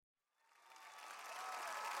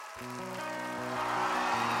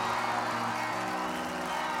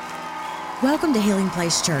Welcome to Healing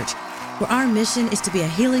Place Church, where our mission is to be a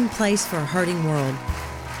healing place for a hurting world.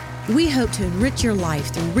 We hope to enrich your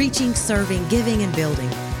life through reaching, serving, giving, and building.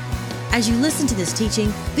 As you listen to this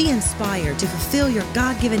teaching, be inspired to fulfill your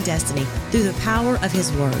God-given destiny through the power of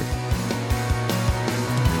His Word.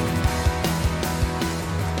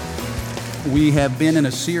 We have been in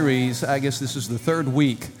a series, I guess this is the third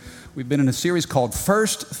week. We've been in a series called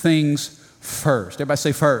First Things First. Everybody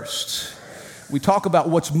say first. We talk about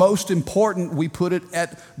what's most important. We put it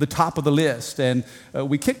at the top of the list. And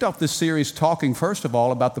we kicked off this series talking, first of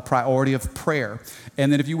all, about the priority of prayer.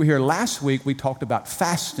 And then if you were here last week, we talked about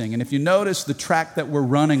fasting. And if you notice the track that we're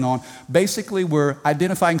running on, basically we're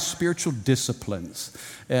identifying spiritual disciplines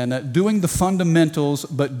and doing the fundamentals,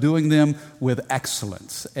 but doing them with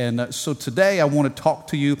excellence. And so today I want to talk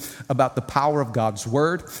to you about the power of God's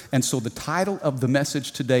Word. And so the title of the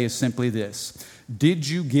message today is simply this: Did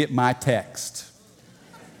you get my text?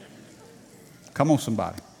 Come on,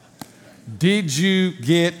 somebody. Did you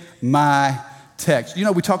get my text? You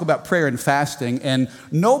know, we talk about prayer and fasting, and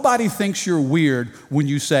nobody thinks you're weird when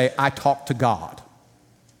you say, I talk to God.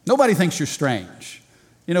 Nobody thinks you're strange.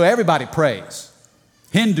 You know, everybody prays.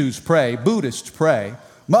 Hindus pray, Buddhists pray,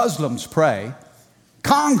 Muslims pray,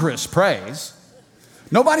 Congress prays.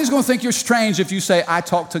 Nobody's going to think you're strange if you say, I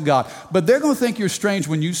talk to God. But they're going to think you're strange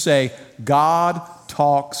when you say, God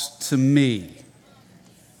talks to me.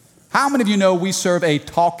 How many of you know we serve a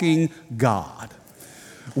talking God?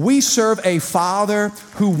 We serve a Father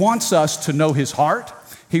who wants us to know His heart.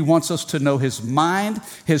 He wants us to know His mind,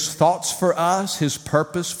 His thoughts for us, His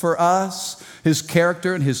purpose for us, His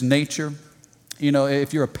character and His nature. You know,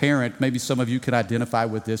 if you're a parent, maybe some of you can identify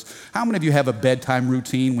with this. How many of you have a bedtime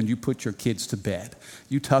routine when you put your kids to bed?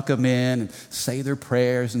 You tuck them in and say their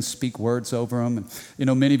prayers and speak words over them. And, you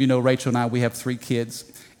know, many of you know Rachel and I, we have 3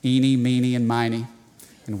 kids, Eenie, Meenie, and Miney,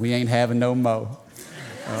 and we ain't having no mo.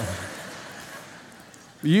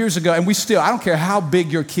 Years ago, and I don't care how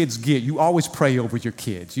big your kids get, you always pray over your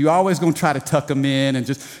kids. You always going to try to tuck them in and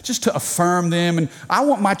just to affirm them. And I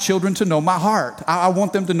want my children to know my heart. I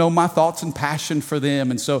want them to know my thoughts and passion for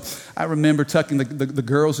them. And so I remember tucking the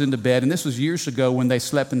girls into bed, and this was years ago when they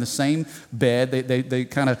slept in the same bed. They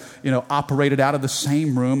kind of, you know, operated out of the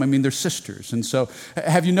same room. I mean, they're sisters. And so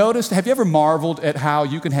have you ever marveled at how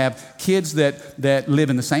you can have kids that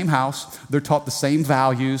live in the same house, they're taught the same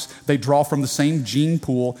values, they draw from the same gene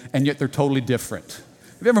pool, and yet they're totally different?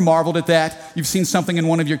 Have you ever marveled at that? You've seen something in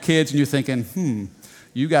one of your kids and you're thinking,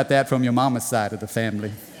 you got that from your mama's side of the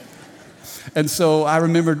family. And so I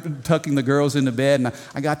remember tucking the girls into bed, and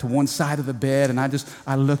I got to one side of the bed, and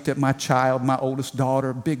I looked at my child, my oldest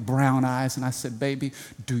daughter, big brown eyes, and I said, baby,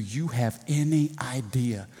 do you have any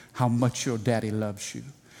idea how much your daddy loves you?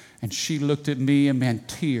 And she looked at me, and man,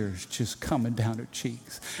 tears just coming down her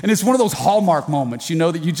cheeks. And it's one of those Hallmark moments, you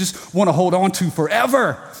know, that you just want to hold on to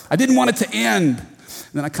forever. I didn't want it to end.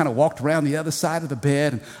 And then I kind of walked around the other side of the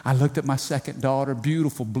bed, and I looked at my second daughter,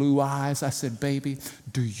 beautiful blue eyes. I said, baby,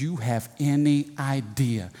 do you have any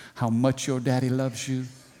idea how much your daddy loves you?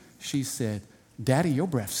 She said, Daddy, your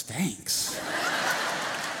breath stinks.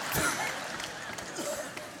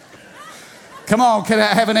 Come on, can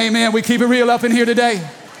I have an amen? We keep it real up in here today.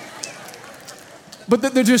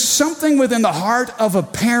 But there's just something within the heart of a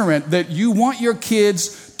parent that you want your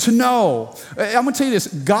kids to know. I'm going to tell you this.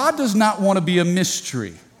 God does not want to be a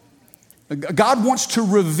mystery. God wants to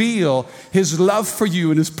reveal His love for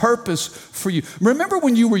you and His purpose for you. Remember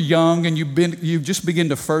when you were young and you just begin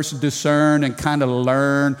to first discern and kind of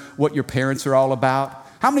learn what your parents are all about?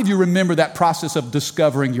 How many of you remember that process of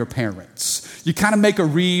discovering your parents? You kind of make a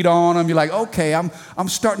read on them. You're like, okay, I'm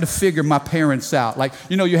starting to figure my parents out. Like,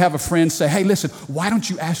 you know, you have a friend say, hey, listen, why don't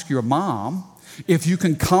you ask your mom if you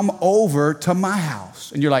can come over to my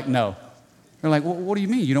house? And you're like, no. They're like, well, what do you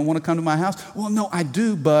mean? You don't want to come to my house? Well, no, I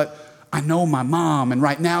do, but I know my mom, and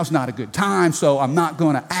right now is not a good time, so I'm not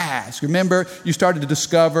going to ask. Remember, you started to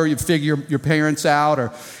discover, you figure your parents out,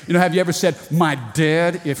 or, you know, have you ever said, my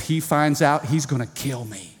dad, if he finds out, he's going to kill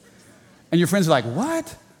me? And your friends are like,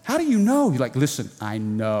 what? How do you know? You're like, listen, I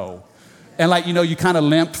know. And like, you know, you kind of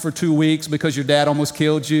limped for 2 weeks because your dad almost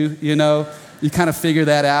killed you, you know? You kind of figure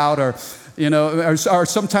that out, or, you know, or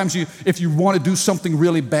sometimes if you want to do something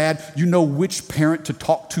really bad, you know which parent to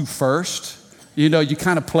talk to first. You know, you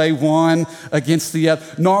kind of play one against the other.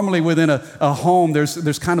 Normally within a home,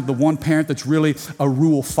 there's kind of the one parent that's really a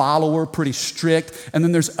rule follower, pretty strict. And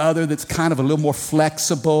then there's other that's kind of a little more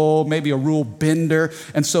flexible, maybe a rule bender.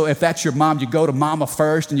 And so if that's your mom, you go to mama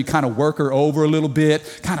first and you kind of work her over a little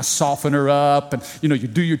bit, kind of soften her up. And, you know, you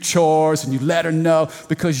do your chores and you let her know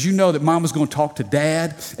because you know that mama's going to talk to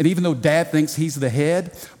dad. And even though dad thinks he's the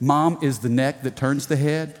head, mom is the neck that turns the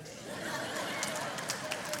head.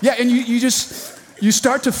 Yeah, and you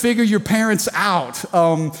start to figure your parents out.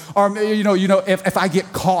 Or if I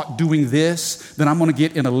get caught doing this, then I'm going to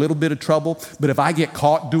get in a little bit of trouble. But if I get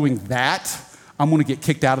caught doing that, I'm going to get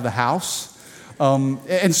kicked out of the house.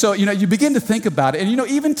 And so, you begin to think about it. And,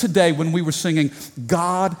 even today when we were singing,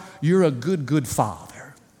 God, you're a good, good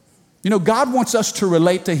Father. God wants us to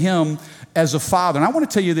relate to Him as a father. And I want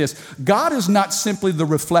to tell you this, God is not simply the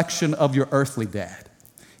reflection of your earthly dad.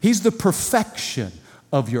 He's the perfection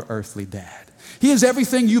of your earthly dad. He is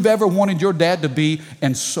everything you've ever wanted your dad to be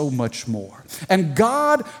and so much more. And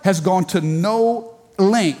God has gone to no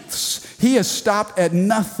lengths. He has stopped at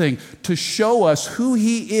nothing to show us who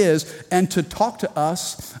He is and to talk to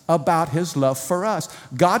us about His love for us.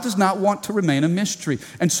 God does not want to remain a mystery.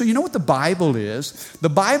 And so you know what the Bible is? The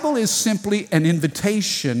Bible is simply an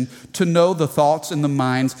invitation to know the thoughts and the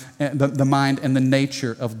mind and the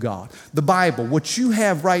nature of God. The Bible, what you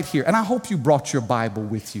have right here, and I hope you brought your Bible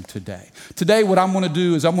with you today. Today what I'm going to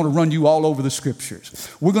do is I'm going to run you all over the Scriptures.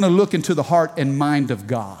 We're going to look into the heart and mind of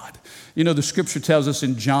God. The Scripture tells us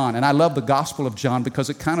in John, and I love the Gospel of John because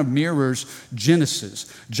it kind of mirrors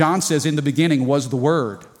Genesis. John says, in the beginning was the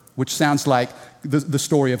Word, which sounds like the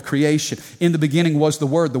story of creation. In the beginning was the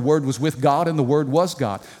Word was with God, and the Word was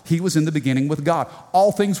God. He was in the beginning with God.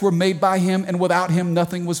 All things were made by Him, and without Him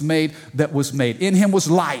nothing was made that was made. In Him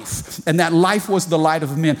was life, and that life was the light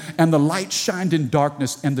of men. And the light shined in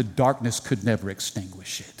darkness, and the darkness could never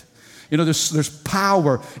extinguish it. There's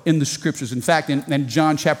power in the Scriptures. In fact, in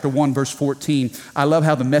John chapter 1, verse 14, I love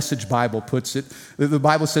how the Message Bible puts it. The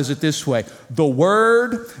Bible says it this way, the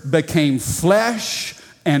Word became flesh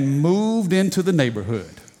and moved into the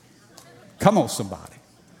neighborhood. Come on, somebody.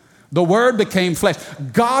 The Word became flesh.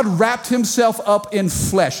 God wrapped Himself up in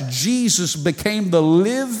flesh. Jesus became the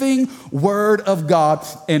living Word of God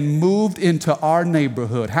and moved into our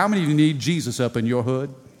neighborhood. How many of you need Jesus up in your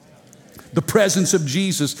hood? The presence of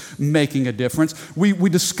Jesus making a difference. We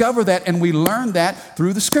discover that and we learn that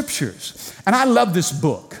through the Scriptures. And I love this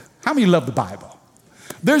book. How many love the Bible?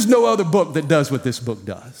 There's no other book that does what this book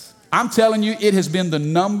does. I'm telling you, it has been the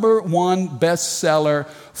number one bestseller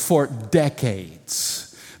for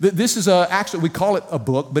decades. This is actually, we call it a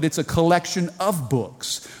book, but it's a collection of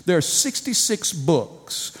books. There are 66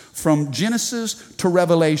 books from Genesis to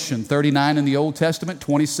Revelation, 39 in the Old Testament,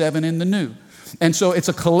 27 in the New. And so it's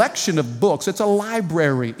a collection of books. It's a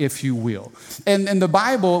library, if you will. And the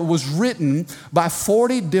Bible was written by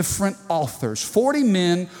 40 different authors, 40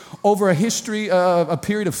 men over a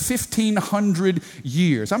period of 1,500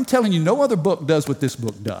 years. I'm telling you, no other book does what this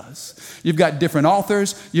book does. You've got different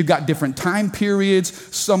authors. You've got different time periods.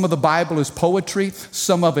 Some of the Bible is poetry.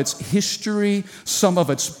 Some of it's history. Some of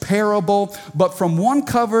it's parable. But from one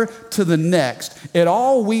cover to the next, it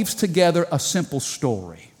all weaves together a simple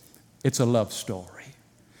story. It's a love story.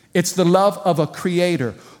 It's the love of a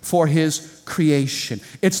creator for his creation.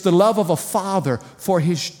 It's the love of a father for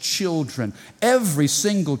his children. Every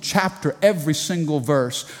single chapter, every single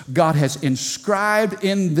verse, God has inscribed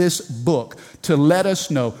in this book to let us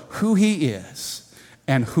know who He is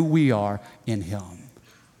and who we are in Him.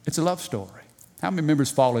 It's a love story. How many members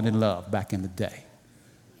fallen in love back in the day?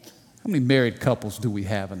 How many married couples do we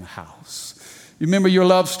have in the house? You remember your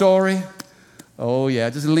love story? Oh, yeah,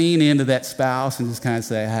 just lean into that spouse and just kind of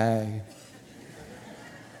say, hey,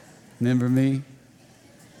 remember me?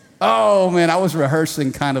 Oh, man, I was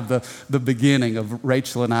rehearsing kind of the beginning of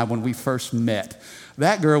Rachel and I when we first met.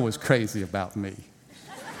 That girl was crazy about me.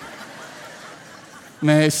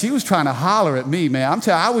 Man, she was trying to holler at me, man. I'm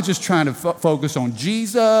telling you, I was just trying to focus on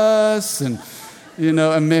Jesus and,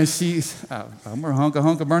 and man, I'm her hunk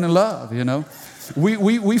of burning love,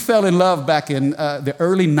 We fell in love back in the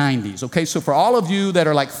early 90s, okay? So for all of you that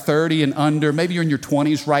are like 30 and under, maybe you're in your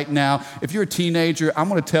 20s right now, if you're a teenager, I'm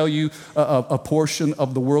going to tell you a portion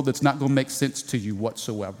of the world that's not going to make sense to you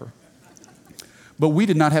whatsoever. But we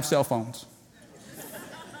did not have cell phones.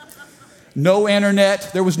 No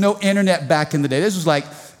internet. There was no internet back in the day. This was like,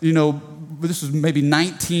 this was maybe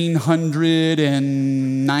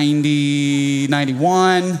 1990,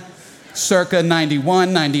 91, circa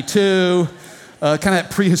 91, 92. kind of that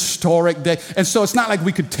prehistoric day. And so it's not like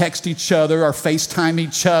we could text each other or FaceTime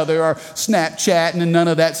each other or Snapchat and none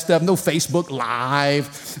of that stuff. No Facebook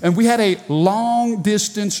Live. And we had a long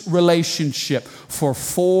distance relationship for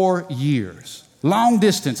 4 years. Long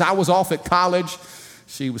distance. I was off at college.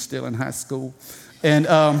 She was still in high school. And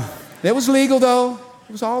it was legal though.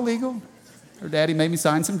 It was all legal. Her daddy made me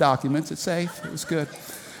sign some documents. It's safe. It was good.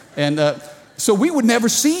 And so we would never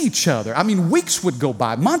see each other. I mean, weeks would go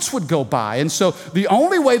by, months would go by. And so the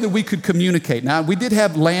only way that we could communicate, now we did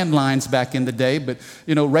have landlines back in the day, but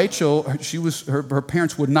you know, Rachel, her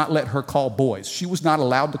parents would not let her call boys. She was not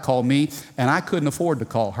allowed to call me, and I couldn't afford to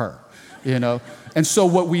call her, you know. And so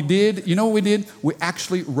what we did, you know what we did? We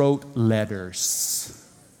actually wrote letters.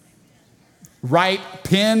 Write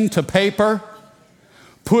pen to paper,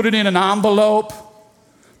 put it in an envelope,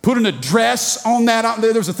 put an address on that.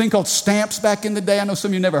 There was a thing called stamps back in the day. I know some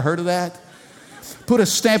of you never heard of that. Put a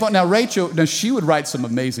stamp on. Now, Rachel, she would write some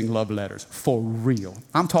amazing love letters, for real.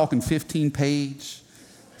 I'm talking 15-page,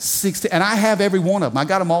 60, and I have every one of them. I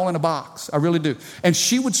got them all in a box. I really do. And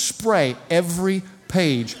she would spray every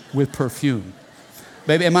page with perfume.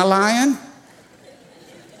 Baby, am I lying?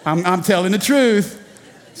 I'm telling the truth.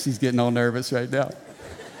 She's getting all nervous right now.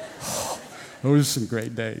 Those are some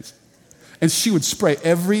great days. And she would spray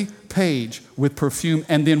every page with perfume.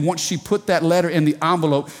 And then once she put that letter in the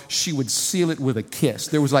envelope, she would seal it with a kiss.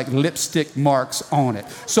 There was like lipstick marks on it.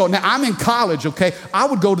 So now I'm in college, okay? I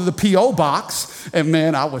would go to the P.O. box, and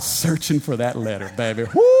man, I was searching for that letter, baby.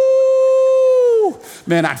 Woo!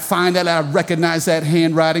 Man, I'd find that, I'd recognize that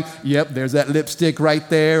handwriting. Yep, there's that lipstick right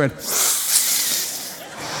there. And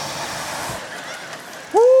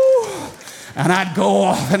woo! And I'd go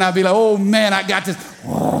off, and I'd be like, oh man, I got this.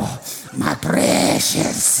 Oh, my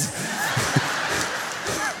precious.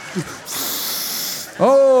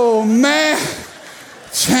 Oh, man.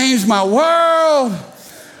 Changed my world.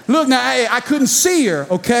 Look, now, I couldn't see her,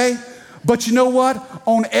 okay? But you know what?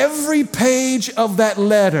 On every page of that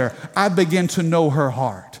letter, I began to know her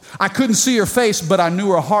heart. I couldn't see her face, but I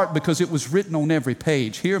knew her heart because it was written on every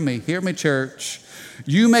page. Hear me, church.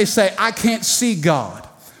 You may say, I can't see God,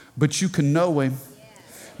 but you can know him,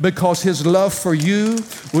 because his love for you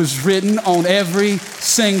was written on every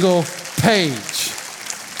single page.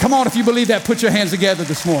 Come on, if you believe that, put your hands together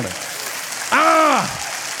this morning.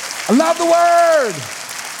 I love the word.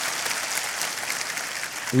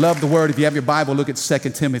 Love the word. If you have your Bible, look at 2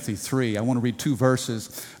 Timothy 3. I want to read 2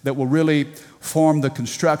 verses that will really form the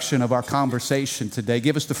construction of our conversation today.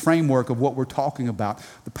 Give us the framework of what we're talking about,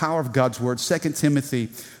 the power of God's word. 2 Timothy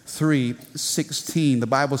 3:16. The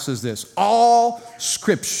Bible says this: all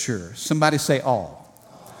scripture, somebody say all.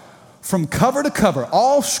 From cover to cover,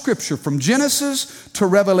 all scripture, from Genesis to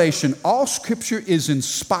Revelation, all scripture is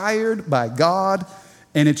inspired by God,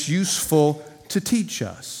 and it's useful to teach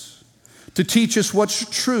us what's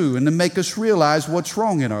true and to make us realize what's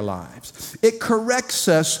wrong in our lives. It corrects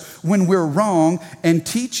us when we're wrong and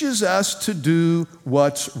teaches us to do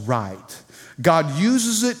what's right. God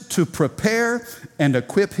uses it to prepare and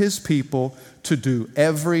equip his people to do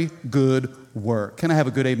every good work. Can I have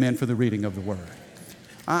a good amen for the reading of the word?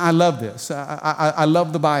 I love this. I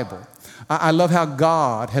love the Bible. I love how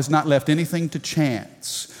God has not left anything to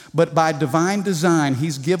chance, but by divine design,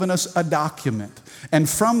 he's given us a document. And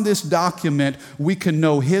from this document, we can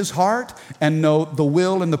know his heart and know the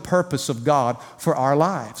will and the purpose of God for our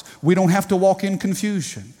lives. We don't have to walk in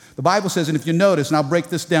confusion. The Bible says, and if you notice, and I'll break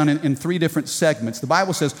this down in 3 different segments. The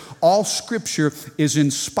Bible says all scripture is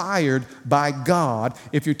inspired by God.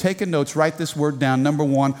 If you're taking notes, write this word down. Number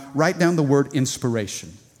 1, write down the word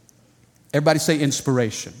inspiration. Everybody say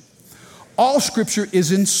inspiration. All scripture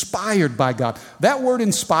is inspired by God. That word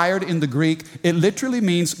inspired in the Greek, it literally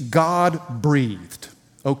means God breathed.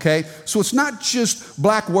 Okay? So it's not just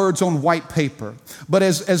black words on white paper, but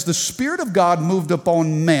as the Spirit of God moved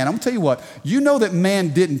upon man, I'm going to tell you what, you know that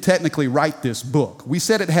man didn't technically write this book. We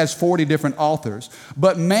said it has 40 different authors,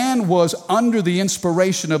 but man was under the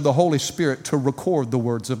inspiration of the Holy Spirit to record the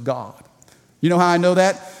words of God. You know how I know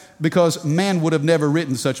that? Because man would have never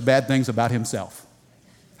written such bad things about himself.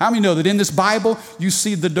 How many know that in this Bible, you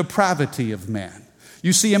see the depravity of man?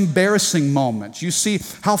 You see embarrassing moments. You see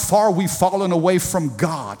how far we've fallen away from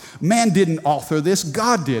God. Man didn't author this,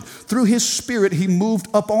 God did. Through his Spirit, he moved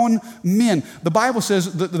upon men. The Bible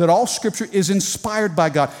says that all scripture is inspired by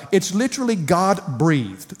God. It's literally God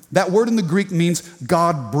breathed. That word in the Greek means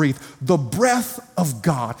God breathed, the breath of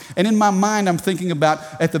God. And in my mind, I'm thinking about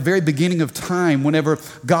at the very beginning of time, whenever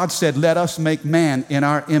God said, let us make man in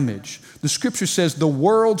our image. The scripture says the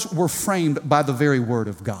worlds were framed by the very word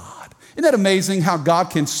of God. Isn't that amazing how God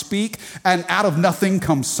can speak and out of nothing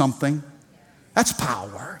comes something? That's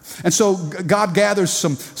power. And so God gathers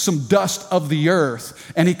some dust of the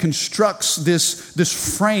earth and he constructs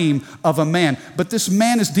this frame of a man. But this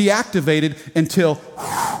man is deactivated until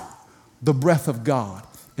the breath of God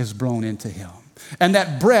is blown into him. And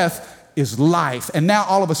that breath is life. And now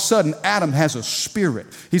all of a sudden, Adam has a spirit.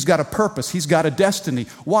 He's got a purpose. He's got a destiny.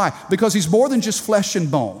 Why? Because he's more than just flesh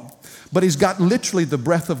and bone, but he's got literally the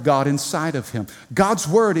breath of God inside of him. God's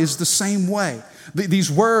word is the same way.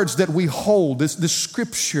 These words that we hold, this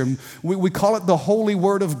scripture, we call it the holy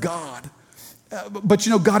word of God. But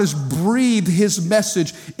God has breathed his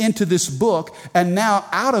message into this book, and now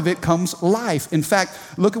out of it comes life. In fact,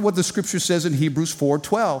 look at what the scripture says in Hebrews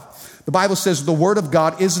 4:12. The Bible says the word of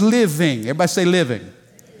God is living. Everybody say living.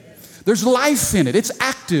 There's life in it. It's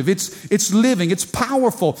active. It's living. It's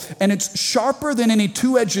powerful. And it's sharper than any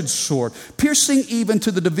two-edged sword, piercing even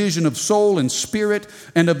to the division of soul and spirit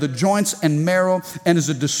and of the joints and marrow, and is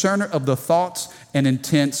a discerner of the thoughts and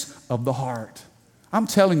intents of the heart. I'm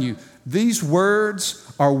telling you, these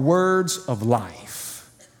words are words of life.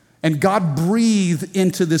 And God breathed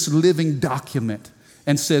into this living document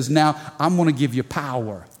and says, now I'm going to give you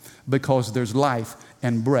power because there's life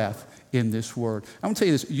and breath in this word. I'm going to tell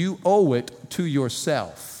you this, you owe it to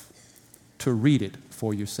yourself to read it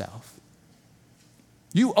for yourself.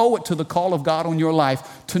 You owe it to the call of God on your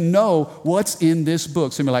life to know what's in this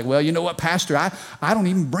book. Some are like, well, you know what, Pastor, I don't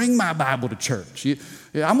even bring my Bible to church.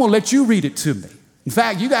 I'm going to let you read it to me. In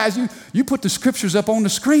fact, you guys, you put the scriptures up on the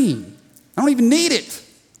screen. I don't even need it.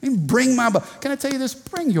 I don't even bring my Bible. Can I tell you this?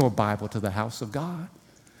 Bring your Bible to the house of God.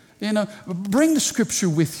 Bring the scripture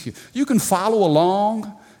with you. You can follow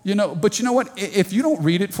along. But you know what? If you don't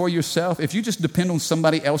read it for yourself, if you just depend on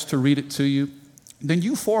somebody else to read it to you, then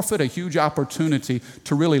you forfeit a huge opportunity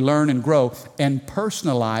to really learn and grow and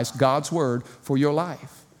personalize God's word for your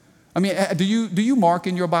life. I mean, do you mark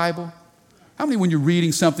in your Bible? How many, when you're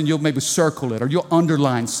reading something, you'll maybe circle it or you'll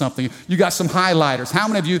underline something? You got some highlighters. How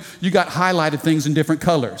many of you got highlighted things in different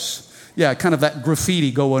colors? Yeah, kind of that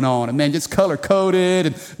graffiti going on. And man, it's color-coded.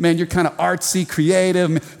 And man, you're kind of artsy,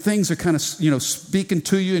 creative. And things are kind of, speaking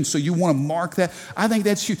to you. And so you want to mark that. I think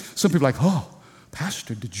that's you. Some people are like, oh,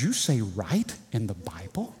 Pastor, did you say right in the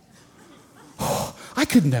Bible? Oh, I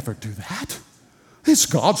could never do that. It's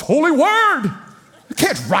God's holy word. You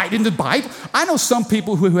can't write in the Bible. I know some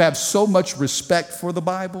people who have so much respect for the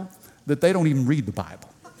Bible that they don't even read the Bible.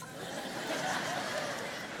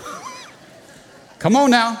 Come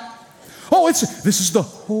on now. Oh, this is the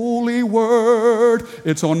holy word.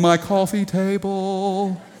 It's on my coffee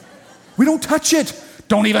table. We don't touch it.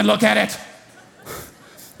 Don't even look at it.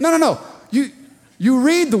 No. You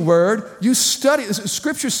read the word, you study.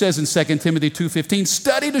 Scripture says in 2 Timothy 2:15,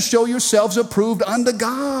 study to show yourselves approved unto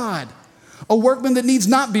God, a workman that needs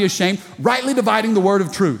not be ashamed, rightly dividing the word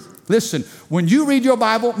of truth. Listen, when you read your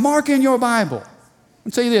Bible, mark in your Bible.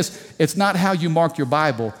 I'll tell you this, it's not how you mark your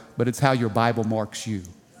Bible, but it's how your Bible marks you.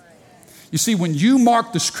 You see, when you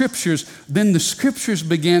mark the scriptures, then the scriptures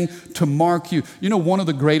begin to mark you. One of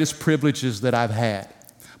the greatest privileges that I've had,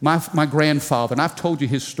 my grandfather, and I've told you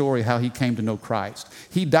his story, how he came to know Christ.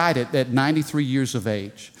 He died at 93 years of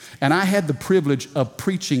age. And I had the privilege of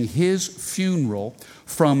preaching his funeral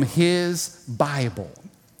from his Bible,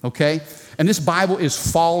 okay? And this Bible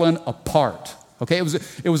is fallen apart, okay?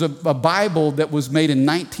 It was a Bible that was made in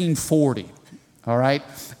 1940. All right?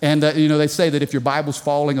 And, they say that if your Bible's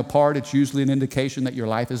falling apart, it's usually an indication that your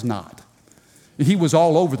life is not. He was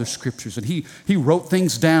all over the scriptures, and he wrote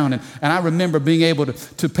things down. And I remember being able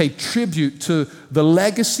to pay tribute to the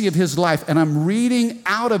legacy of his life. And I'm reading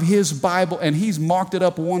out of his Bible, and he's marked it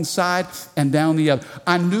up one side and down the other.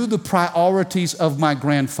 I knew the priorities of my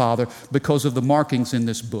grandfather because of the markings in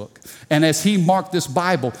this book. And as he marked this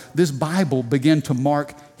Bible began to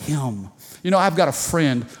mark him. I've got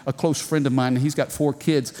a close friend of mine, and he's got 4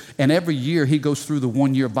 kids, and every year he goes through the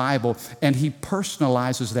 1-year Bible, and he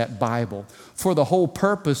personalizes that Bible for the whole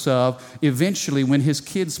purpose of eventually when his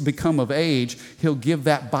kids become of age, he'll give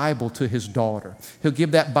that Bible to his daughter. He'll give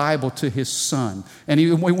that Bible to his son, and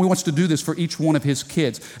he wants to do this for each one of his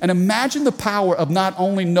kids. And imagine the power of not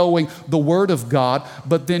only knowing the Word of God,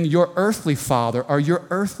 but then your earthly father or your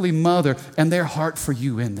earthly mother and their heart for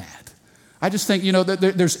you in that. I just think,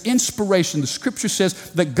 there's inspiration. The scripture says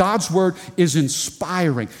that God's word is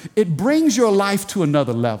inspiring. It brings your life to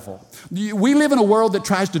another level. We live in a world that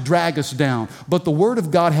tries to drag us down, but the word of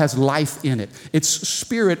God has life in it. It's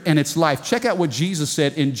spirit and it's life. Check out what Jesus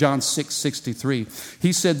said in John 6:63.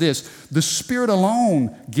 He said this, the Spirit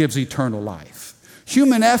alone gives eternal life.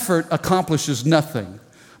 Human effort accomplishes nothing,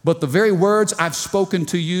 but the very words I've spoken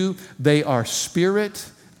to you, they are spirit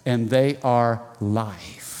and they are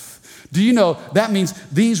life. Do you know that means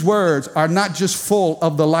these words are not just full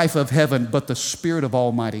of the life of heaven, but the Spirit of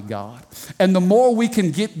Almighty God? And the more we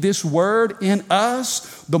can get this word in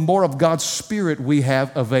us, the more of God's Spirit we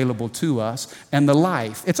have available to us and the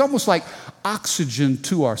life. It's almost like oxygen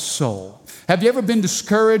to our soul. Have you ever been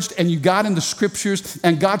discouraged and you got in the scriptures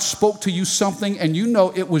and God spoke to you something and you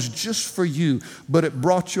know it was just for you, but it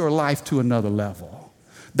brought your life to another level?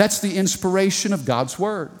 That's the inspiration of God's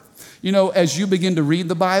word. You know, as you begin to read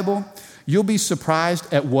the Bible, you'll be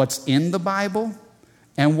surprised at what's in the Bible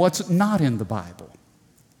and what's not in the Bible.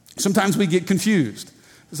 Sometimes we get confused.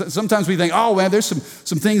 Sometimes we think, oh, man, there's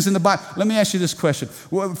some things in the Bible. Let me ask you this question.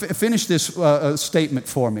 Well, finish this statement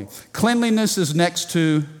for me. Cleanliness is next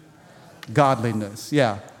to godliness.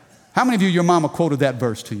 Yeah. How many of you, your mama quoted that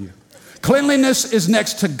verse to you? Cleanliness is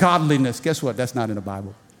next to godliness. Guess what? That's not in the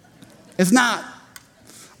Bible. It's not.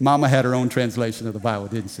 Mama had her own translation of the Bible,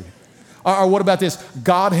 didn't she? Or what about this?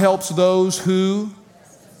 God helps those who...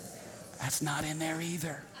 That's not in there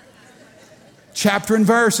either. Chapter and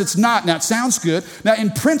verse, it's not. Now, it sounds good. Now,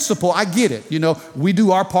 in principle, I get it. You know, we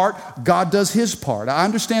do our part. God does his part. I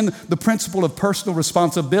understand the principle of personal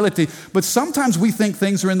responsibility, but sometimes we think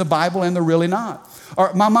things are in the Bible and they're really not.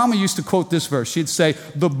 Or my mama used to quote this verse. She'd say,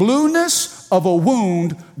 the blueness of a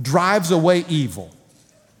wound drives away evil.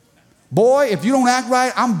 Boy, if you don't act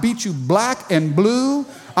right, I'm going to beat you black and blue.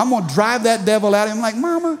 I'm going to drive that devil out. I'm like,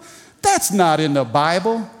 Mama, that's not in the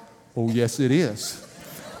Bible. Oh, yes, it is.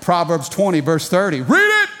 Proverbs 20, verse 30.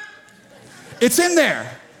 Read it. It's in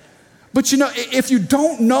there. But you know, if you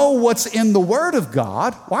don't know what's in the Word of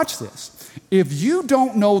God, watch this. If you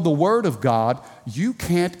don't know the Word of God, you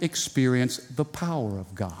can't experience the power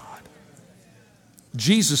of God.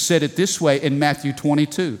 Jesus said it this way in Matthew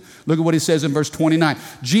 22. Look at what he says in verse 29.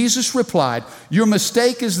 Jesus replied, your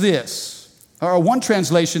mistake is this. Or one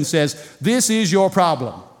translation says, this is your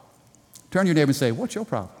problem. Turn to your neighbor and say, what's your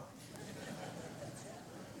problem?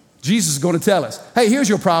 Jesus is going to tell us, hey, here's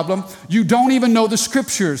your problem. You don't even know the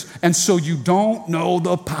scriptures, and so you don't know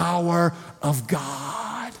the power of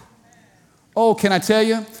God. Oh, can I tell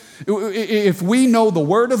you? If we know the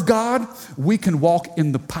Word of God, we can walk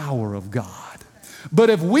in the power of God.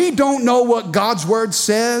 But if we don't know what God's Word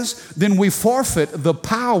says, then we forfeit the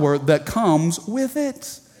power that comes with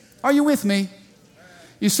it. Are you with me?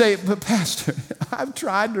 You say, but Pastor, I've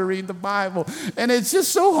tried to read the Bible, and it's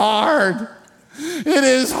just so hard. It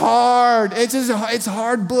is hard. It's a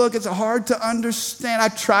hard book. It's hard to understand. I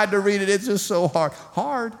tried to read it. It's just so hard.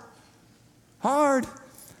 Hard.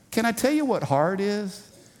 Can I tell you what hard is?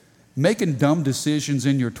 Making dumb decisions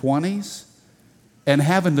in your 20s and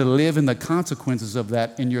having to live in the consequences of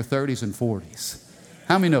that in your 30s and 40s.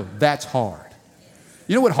 How many know that's hard?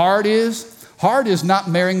 You know what hard is? Hard is not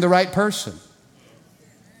marrying the right person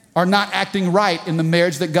or not acting right in the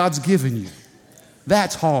marriage that God's given you.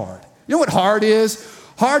 That's hard. You know what hard is?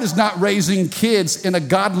 Hard is not raising kids in a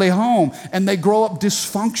godly home and they grow up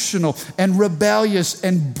dysfunctional and rebellious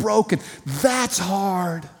and broken. That's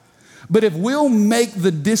hard. But if we'll make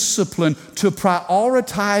the discipline to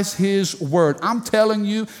prioritize His Word, I'm telling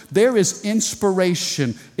you, there is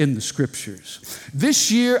inspiration in the Scriptures.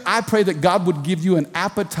 This year, I pray that God would give you an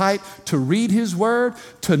appetite to read His Word,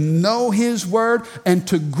 to know His Word, and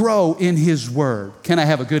to grow in His Word. Can I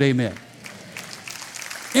have a good amen?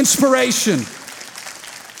 Inspiration.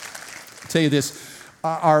 I'll tell you this,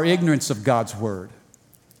 our ignorance of God's Word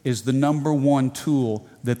is the number one tool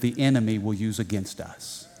that the enemy will use against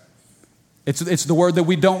us. It's the word that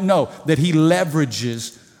we don't know, that he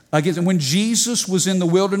leverages against. And when Jesus was in the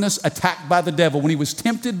wilderness, attacked by the devil, when he was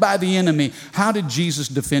tempted by the enemy, how did Jesus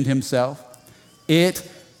defend himself? It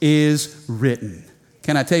is written.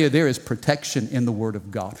 Can I tell you, there is protection in the Word of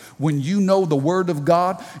God. When you know the Word of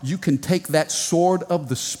God, you can take that sword of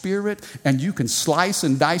the Spirit and you can slice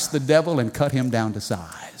and dice the devil and cut him down to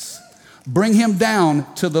size. Bring him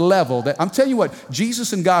down to the level that, I'm telling you what,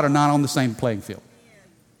 Jesus and God are not on the same playing field.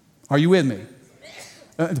 Are you with me?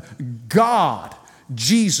 God,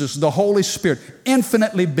 Jesus, the Holy Spirit,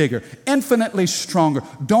 infinitely bigger, infinitely stronger.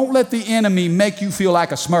 Don't let the enemy make you feel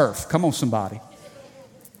like a Smurf. Come on, somebody.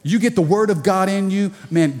 You get the Word of God in you,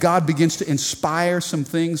 man, God begins to inspire some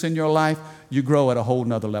things in your life. You grow at a whole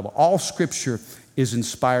nother level. All Scripture is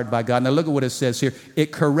inspired by God. Now look at what it says here.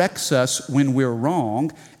 It corrects us when we're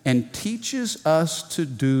wrong and teaches us to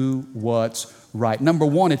do what's right. Number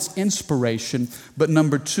one, it's inspiration, but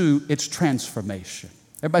number two, it's transformation.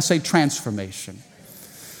 Everybody say transformation.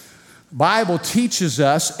 Bible teaches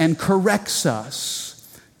us and corrects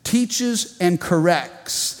us. Teaches and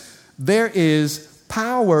corrects. There is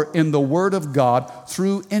power in the Word of God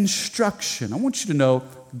through instruction. I want you to know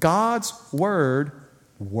God's Word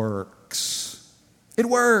works. works. It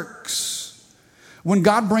works. When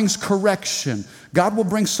God brings correction, God will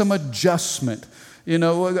bring some adjustment. You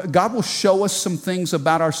know, God will show us some things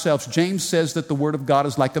about ourselves. James says that the Word of God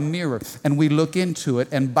is like a mirror, and we look into it,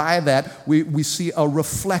 and by that, we see a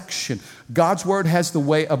reflection. God's Word has the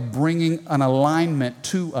way of bringing an alignment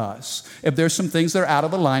to us. If there's some things that are out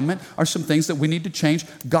of alignment or some things that we need to change,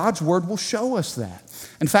 God's Word will show us that.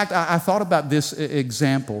 In fact, I thought about this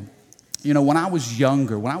example. You know, when I was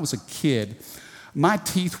younger, when I was a kid, my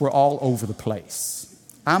teeth were all over the place.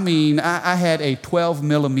 I mean, I had a 12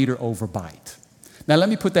 millimeter overbite. Now, let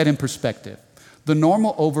me put that in perspective. The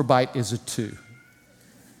normal overbite is a 2.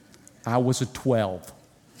 I was a 12.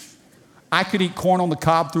 I could eat corn on the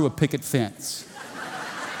cob through a picket fence.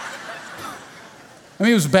 I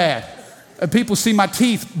mean, it was bad. People see my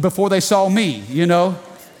teeth before they saw me, you know.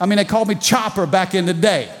 I mean, they called me Chopper back in the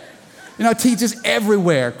day. You know, teeth just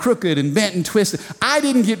everywhere, crooked and bent and twisted. I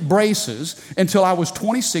didn't get braces until I was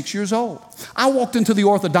 26 years old. I walked into the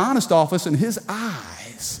orthodontist office and his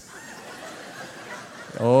eyes.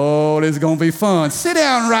 Oh, this is going to be fun. Sit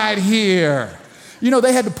down right here. You know,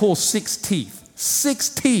 they had to pull 6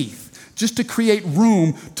 teeth just to create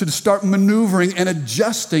room to start maneuvering and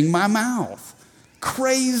adjusting my mouth.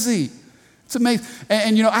 Crazy. It's amazing.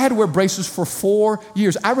 And you know, I had to wear braces for 4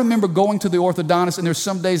 years. I remember going to the orthodontist, and there's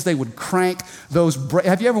some days they would crank those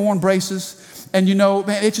have you ever worn braces? And you know,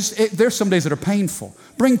 man, there's some days that are painful.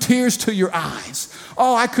 Bring tears to your eyes.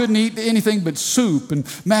 Oh, I couldn't eat anything but soup and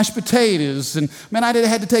mashed potatoes. And man, I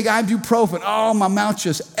had to take ibuprofen. Oh, my mouth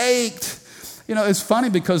just ached. You know, it's funny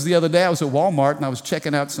because the other day I was at Walmart and I was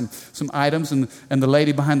checking out some items, and the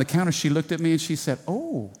lady behind the counter, she looked at me and she said,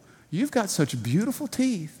 "Oh, you've got such beautiful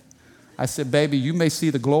teeth." I said, "Baby, you may see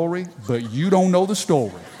the glory, but you don't know the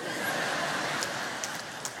story."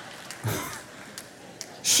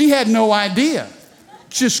 She had no idea.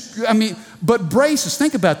 But braces,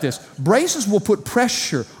 think about this. Braces will put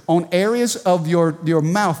pressure on areas of your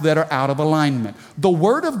mouth that are out of alignment. The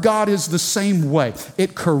Word of God is the same way.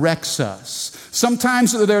 It corrects us.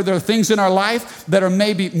 Sometimes there are things in our life that are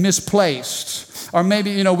maybe misplaced, or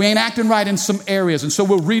maybe, you know, we ain't acting right in some areas. And so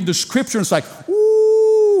we'll read the scripture and it's like,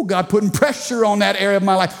 ooh, God putting pressure on that area of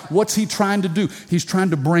my life. What's He trying to do? He's trying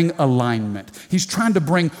to bring alignment. He's trying to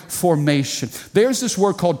bring formation. There's this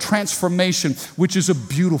word called transformation, which is a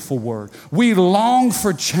beautiful word. We long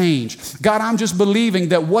for change. God, I'm just believing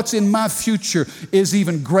that what's in my future is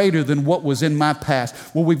even greater than what was in my past.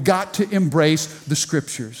 Well, we've got to embrace the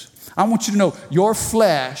scriptures. I want you to know your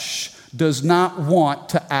flesh does not want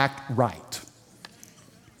to act right.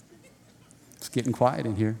 It's getting quiet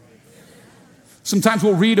in here. Sometimes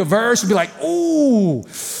we'll read a verse and be like, ooh,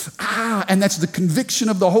 and that's the conviction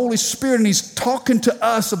of the Holy Spirit, and He's talking to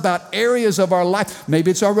us about areas of our life. Maybe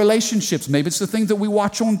it's our relationships. Maybe it's the things that we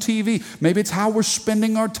watch on TV. Maybe it's how we're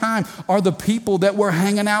spending our time, or the people that we're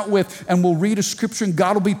hanging out with, and we'll read a scripture and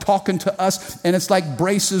God will be talking to us, and it's like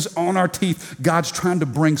braces on our teeth. God's trying to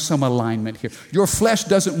bring some alignment here. Your flesh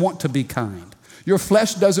doesn't want to be kind. Your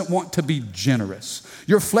flesh doesn't want to be generous.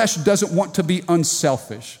 Your flesh doesn't want to be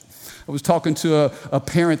unselfish. I was talking to a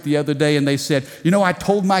parent the other day, and they said, you know, I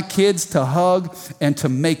told my kids to hug and to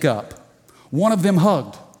make up. One of them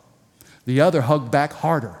hugged. The other hugged back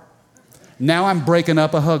harder. Now I'm breaking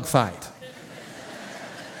up a hug fight.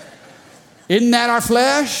 Isn't that our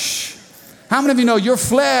flesh? How many of you know your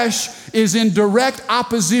flesh is in direct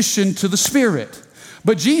opposition to the Spirit?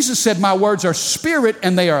 But Jesus said, my words are spirit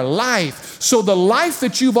and they are life. So the life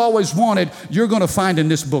that you've always wanted, you're going to find in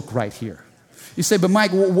this book right here. You say, but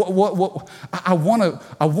Mike, what I want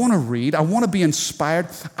to read. I want to be inspired.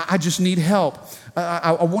 I just need help.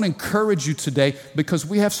 I want to encourage you today because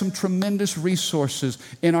we have some tremendous resources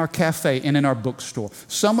in our cafe and in our bookstore.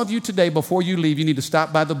 Some of you today, before you leave, you need to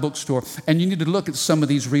stop by the bookstore and you need to look at some of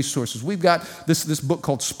these resources. We've got this book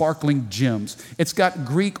called Sparkling Gems. It's got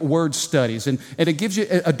Greek word studies and it gives you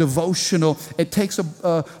a devotional. It takes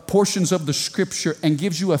portions of the scripture and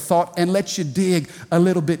gives you a thought and lets you dig a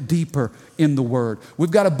little bit deeper in the Word. We've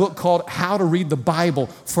got a book called How to Read the Bible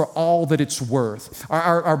for All That It's Worth.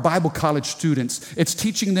 Our Bible college students, it's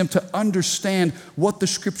teaching them to understand what the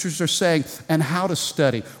scriptures are saying and how to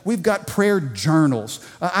study. We've got prayer journals.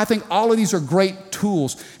 I think all of these are great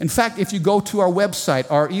tools. In fact, if you go to our website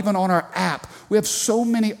or even on our app, we have so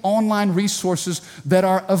many online resources that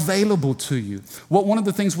are available to you. One of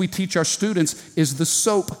the things we teach our students is the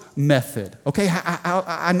SOAP method. Okay,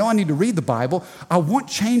 I know I need to read the Bible. I want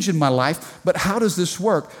change in my life, but how does this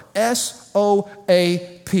work? SOAP.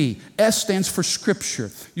 S-O-A-P. S stands for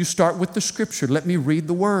Scripture. You start with the Scripture. Let me read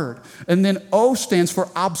the Word. And then O stands for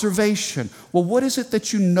observation. Well, what is it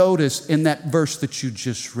that you notice in that verse that you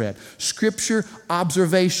just read? Scripture,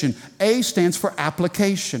 observation. A stands for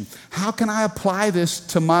application. How can I apply this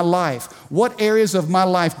to my life? What areas of my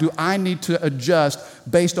life do I need to adjust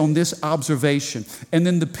based on this observation? And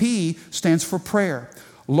then the P stands for prayer.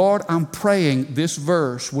 Lord, I'm praying this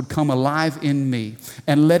verse would come alive in me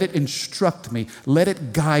and let it instruct me, let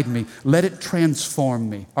it guide me, let it transform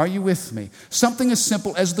me. Are you with me? Something as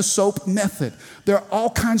simple as the SOAP method. There are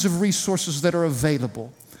all kinds of resources that are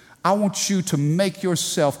available. I want you to make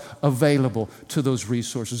yourself available to those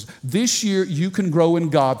resources. This year, you can grow in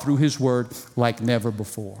God through His Word like never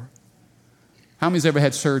before. How many's ever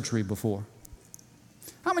had surgery before?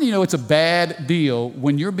 How many of you know it's a bad deal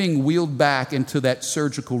when you're being wheeled back into that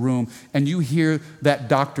surgical room and you hear that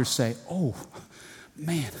doctor say, oh,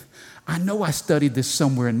 man, I know I studied this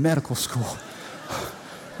somewhere in medical school.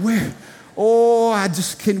 Where? Oh, I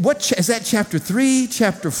just can't. What is that, chapter 3,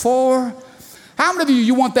 chapter 4? How many of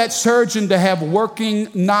you want that surgeon to have working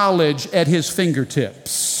knowledge at his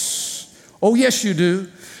fingertips? Oh, yes, you do.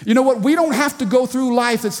 You know what? We don't have to go through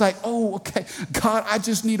life. It's like, oh, okay, God, I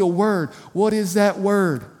just need a word. What is that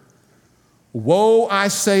word? Woe, I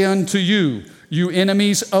say unto you, you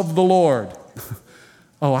enemies of the Lord.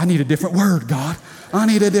 Oh, I need a different word, God. I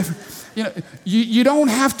need a different. You know, you don't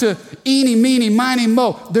have to eeny, meeny, miny,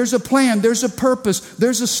 mo. There's a plan. There's a purpose.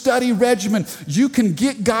 There's a study regimen. You can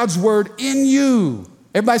get God's word in you.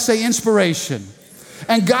 Everybody say inspiration.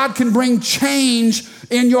 And God can bring change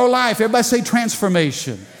in your life. Everybody say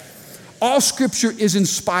transformation. All Scripture is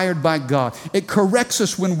inspired by God. It corrects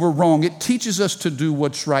us when we're wrong. It teaches us to do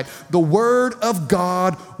what's right. The Word of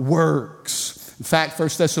God works. In fact, 1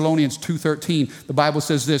 Thessalonians 2:13, the Bible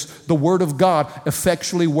says this, the Word of God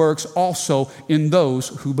effectually works also in those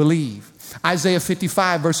who believe. Isaiah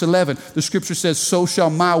 55, verse 11, the Scripture says, so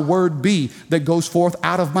shall my word be that goes forth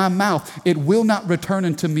out of my mouth. It will not return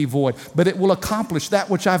unto me void, but it will accomplish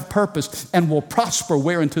that which I've purposed and will prosper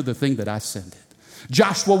whereunto the thing that I send it.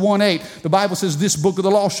 Joshua 1:8, the Bible says, this book of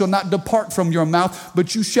the law shall not depart from your mouth,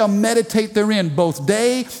 but you shall meditate therein both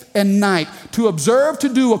day and night to observe to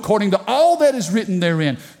do according to all that is written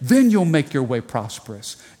therein. Then you'll make your way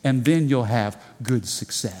prosperous, and then you'll have good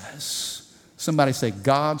success. Somebody say,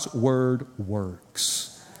 God's word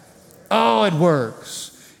works. Oh, it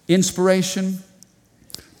works. Inspiration,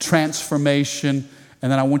 transformation,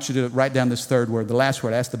 and then I want you to write down this third word, the last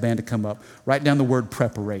word. Ask the band to come up. Write down the word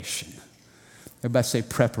preparation. Everybody say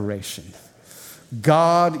preparation.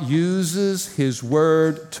 God uses His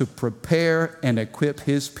word to prepare and equip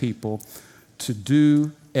His people to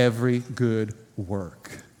do every good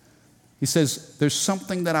work. He says, there's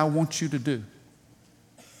something that I want you to do.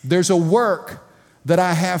 There's a work that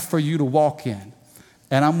I have for you to walk in,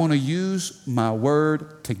 and I'm going to use my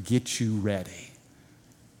word to get you ready.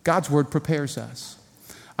 God's word prepares us.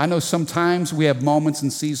 I know sometimes we have moments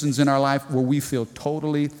and seasons in our life where we feel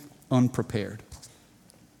totally unprepared.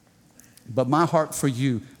 But my heart for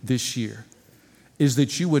you this year is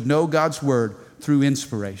that you would know God's word through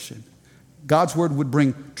inspiration. God's word would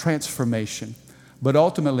bring transformation, but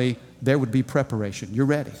ultimately there would be preparation. You're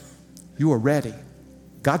ready. You are ready.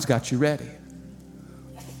 God's got you ready.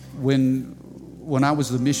 When I was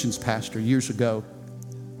the missions pastor years ago,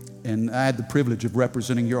 and I had the privilege of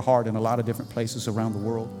representing your heart in a lot of different places around the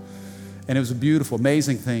world, and it was a beautiful,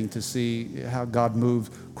 amazing thing to see how God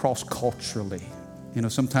moved cross-culturally. You know,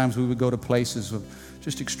 sometimes we would go to places of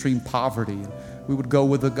just extreme poverty. We would go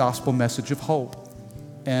with a gospel message of hope.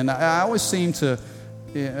 And I always seem to,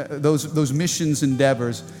 those missions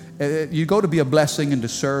endeavors, you go to be a blessing and to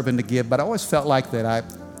serve and to give, but I always felt like that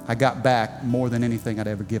I got back more than anything I'd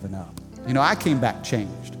ever given up. You know, I came back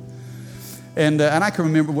changed. And I can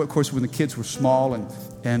remember, of course, when the kids were small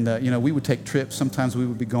and you know, we would take trips. Sometimes we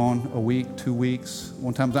would be gone a week, 2 weeks.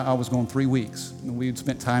 One time I was gone 3 weeks. And we'd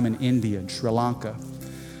spent time in India and Sri Lanka.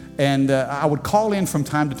 And I would call in from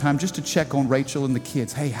time to time just to check on Rachel and the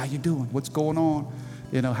kids. Hey, how you doing? What's going on?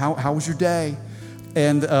 You know, how was your day?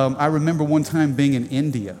 And I remember one time being in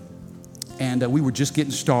India. And we were just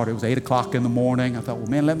getting started. It was 8 o'clock in the morning. I thought, well,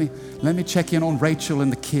 man, let me check in on Rachel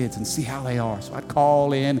and the kids and see how they are. So I'd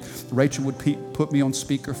call in. Rachel would put me on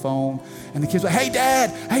speakerphone. And the kids were like,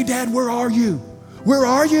 hey, Dad, where are you? Where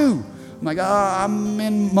are you? I'm like, I'm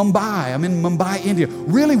in Mumbai. I'm in Mumbai, India.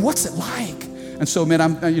 Really? What's it like? And so, man,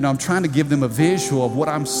 I'm trying to give them a visual of what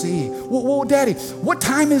I'm seeing. Well, Daddy, what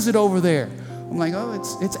time is it over there? I'm like,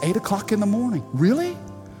 it's 8 o'clock in the morning. Really?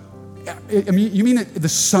 I mean, you mean the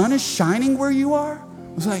sun is shining where you are?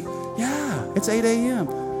 I was like, yeah, it's 8 a.m.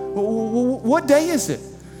 What day is it?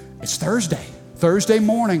 It's Thursday. Thursday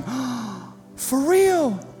morning. For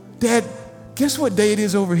real? Dad, guess what day it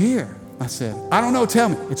is over here? I said, I don't know, tell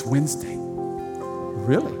me. It's Wednesday.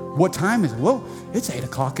 Really? What time is it? Well, it's 8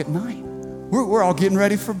 o'clock at night. We're all getting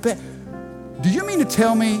ready for bed. Do you mean to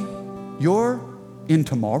tell me you're in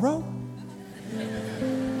tomorrow?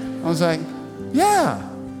 I was like, yeah,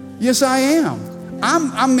 yes I am.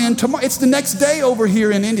 I'm in tomorrow. It's the next day over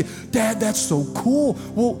here in India. Dad, that's so cool.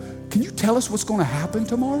 Well, can you tell us what's going to happen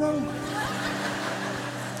tomorrow?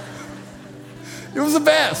 It was the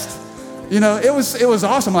best. You know, it was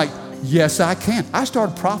awesome. Like, yes, I can. I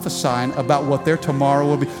started prophesying about what their tomorrow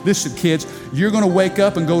will be. Listen, kids, you're going to wake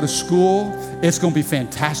up and go to school. It's going to be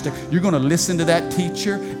fantastic. You're going to listen to that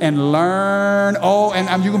teacher and learn. Oh, and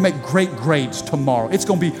you're going to make great grades tomorrow. It's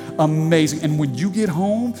going to be amazing. And when you get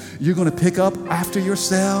home, you're going to pick up after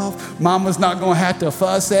yourself. Mama's not going to have to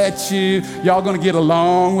fuss at you. Y'all going to get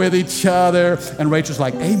along with each other. And Rachel's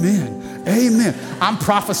like, amen. Amen. I'm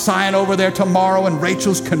prophesying over there tomorrow, and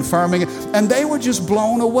Rachel's confirming it. And they were just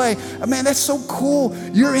blown away. Man, that's so cool.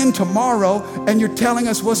 You're in tomorrow, and you're telling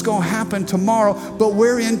us what's going to happen tomorrow, but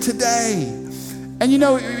we're in today. And you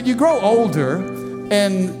know, you grow older,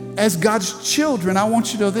 and as God's children, I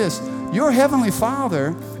want you to know this. Your Heavenly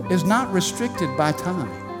Father is not restricted by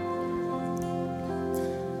time.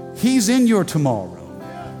 He's in your tomorrow.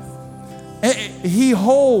 He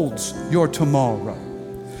holds your tomorrow.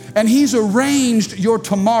 And He's arranged your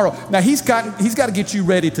tomorrow. Now, He's got to get you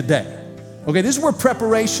ready today. Okay, this is where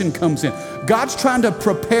preparation comes in. God's trying to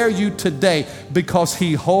prepare you today because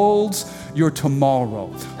He holds your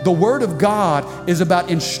tomorrow. The Word of God is about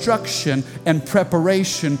instruction and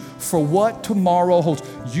preparation for what tomorrow holds.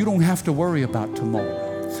 You don't have to worry about tomorrow.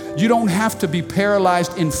 You don't have to be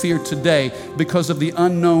paralyzed in fear today because of the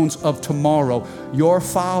unknowns of tomorrow. Your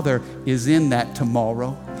Father is in that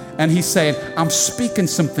tomorrow. And He's saying, I'm speaking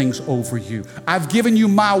some things over you. I've given you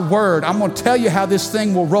my word. I'm going to tell you how this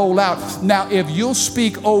thing will roll out. Now, if you'll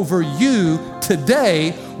speak over you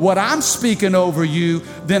today, what I'm speaking over you,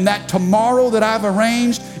 then that tomorrow that I've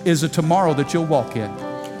arranged is a tomorrow that you'll walk in.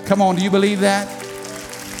 Come on, do you believe that?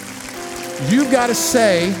 You've got to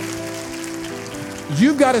say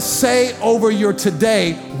over your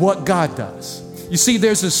today what God does. You see,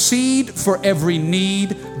 there's a seed for every need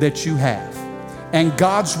that you have. And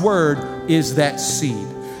God's word is that seed.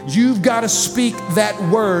 You've got to speak that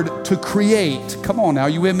word to create. Come on now, are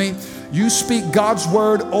you with me? You speak God's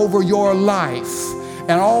word over your life,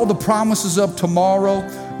 and all the promises of tomorrow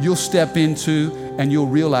you'll step into, and you'll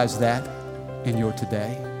realize that in your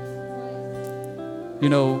today. You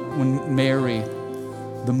know, when Mary,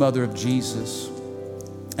 the mother of Jesus,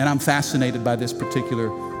 and I'm fascinated by this particular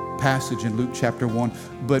passage in Luke chapter 1,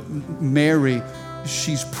 but Mary,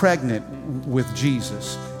 she's pregnant with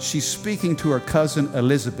Jesus. She's speaking to her cousin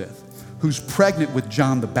Elizabeth, who's pregnant with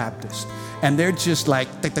John the Baptist. And they're just like,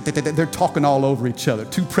 they're talking all over each other.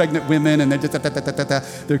 Two pregnant women, and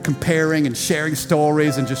they're comparing and sharing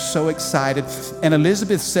stories and just so excited. And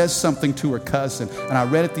Elizabeth says something to her cousin, and I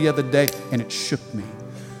read it the other day, and it shook me.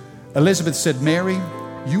 Elizabeth said, Mary,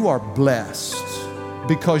 you are blessed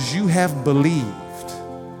because you have believed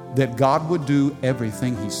that God would do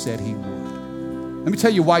everything He said He would. Let me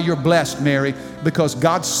tell you why you're blessed, Mary, because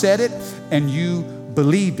God said it and you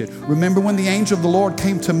believed it. Remember when the angel of the Lord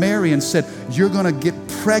came to Mary and said, you're going to get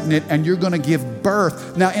pregnant and you're going to give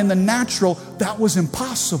birth. Now, in the natural, that was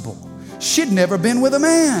impossible. She'd never been with a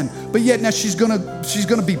man, but yet now she's going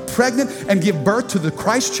to be pregnant and give birth to the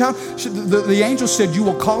Christ child. The angel said, you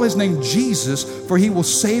will call His name Jesus, for He will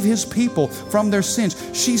save His people from their sins.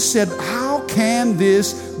 She said, how can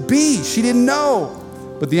this be? She didn't know.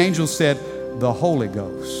 But the angel said, the Holy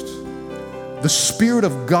Ghost, the Spirit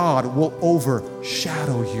of God will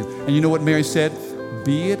overshadow you. And you know what Mary said?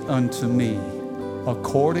 Be it unto me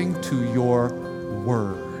according to your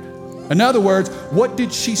word. In other words, what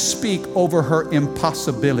did she speak over her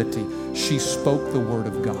impossibility? She spoke the word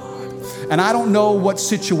of God. And I don't know what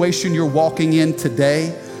situation you're walking in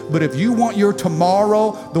today, but if you want your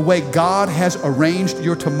tomorrow the way God has arranged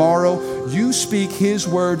your tomorrow, you speak His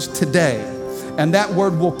words today. And that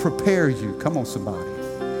word will prepare you. Come on, somebody.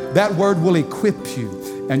 That word will equip you,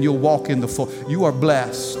 and you'll walk in the full. You are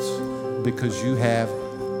blessed because you have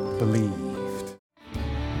believed.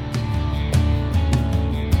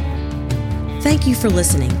 Thank you for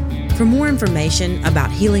listening. For more information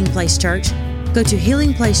about Healing Place Church, go to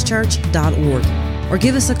healingplacechurch.org or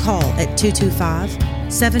give us a call at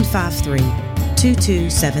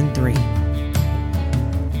 225-753-2273.